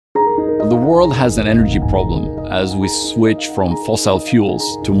The world has an energy problem as we switch from fossil fuels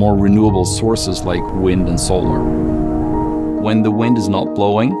to more renewable sources like wind and solar. When the wind is not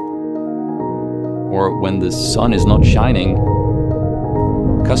blowing, or when the sun is not shining,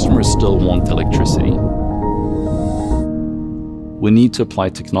 customers still want electricity. We need to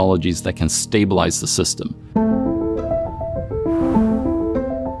apply technologies that can stabilize the system.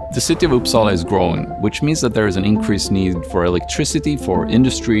 The city of Uppsala is growing, which means that there is an increased need for electricity for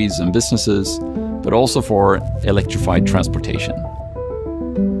industries and businesses, but also for electrified transportation.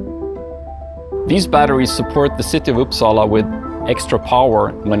 These batteries support the city of Uppsala with extra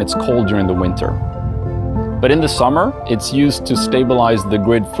power when it's cold during the winter. But in the summer, it's used to stabilize the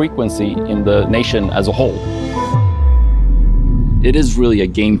grid frequency in the nation as a whole. It is really a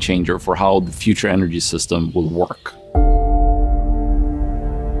game changer for how the future energy system will work.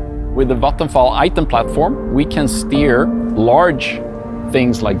 With the Vattenfall item platform, we can steer large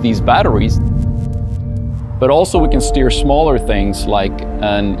things like these batteries, but also we can steer smaller things like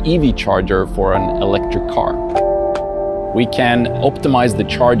an EV charger for an electric car. We can optimize the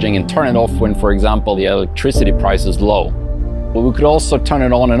charging and turn it off when, for example, the electricity price is low. But we could also turn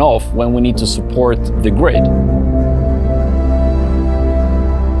it on and off when we need to support the grid.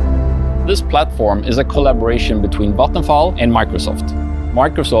 This platform is a collaboration between Vattenfall and Microsoft.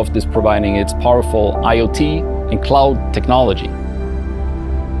 Microsoft is providing its powerful IoT and cloud technology.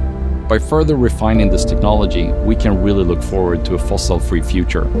 By further refining this technology, we can really look forward to a fossil-free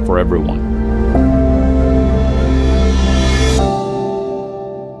future for everyone.